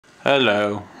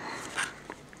Hello.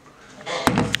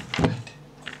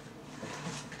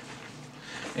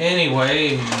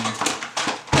 Anyway,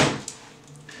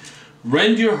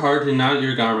 rend your heart and not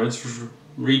your garments.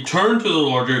 Return to the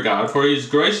Lord your God, for he is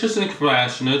gracious and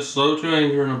compassionate, slow to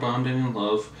anger and abounding in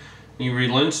love. He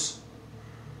relents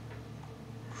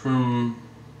from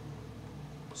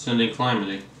sending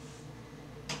calamity.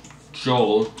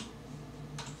 Joel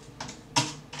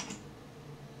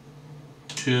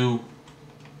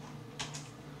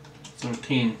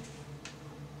 2:13.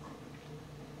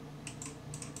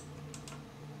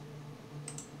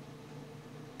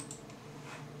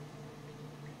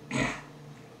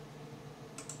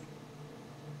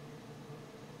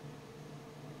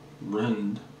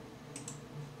 Rend.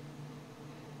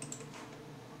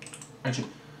 Actually,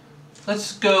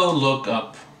 let's go look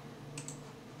up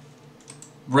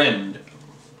rend.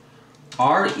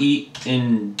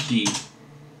 R-E-N-D.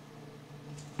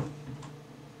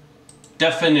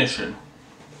 Definition.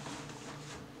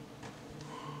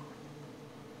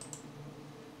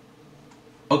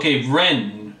 Okay,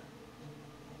 rend.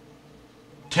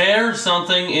 Tear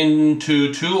something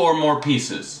into two or more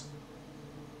pieces.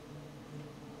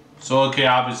 So, okay,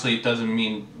 obviously it doesn't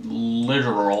mean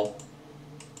literal.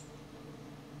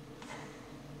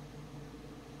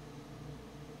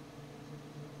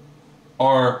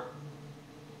 Or,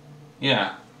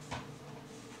 yeah.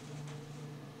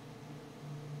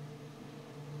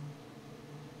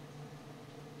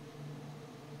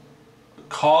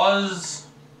 Cause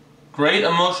great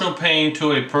emotional pain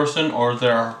to a person or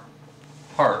their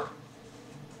heart.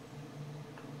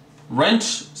 Wrench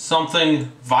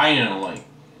something violently.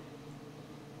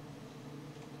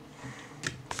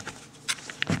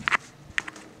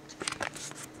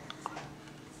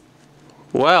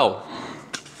 Well,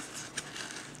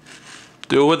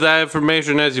 do with that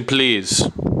information as you please.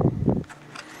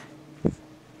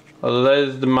 That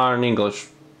is the modern English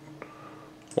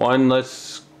one.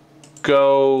 Let's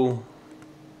go.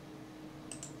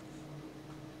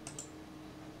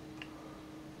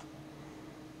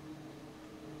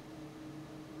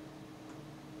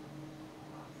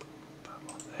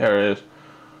 There it is.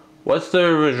 What's the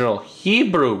original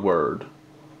Hebrew word?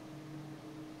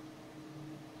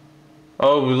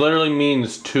 Oh, it literally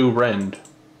means to rend.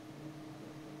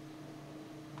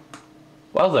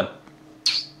 Well then.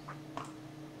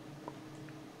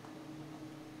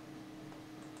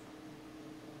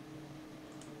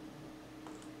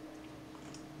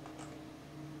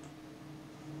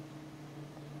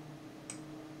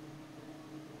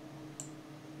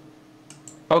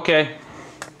 Okay.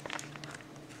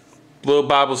 Little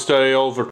Bible study over.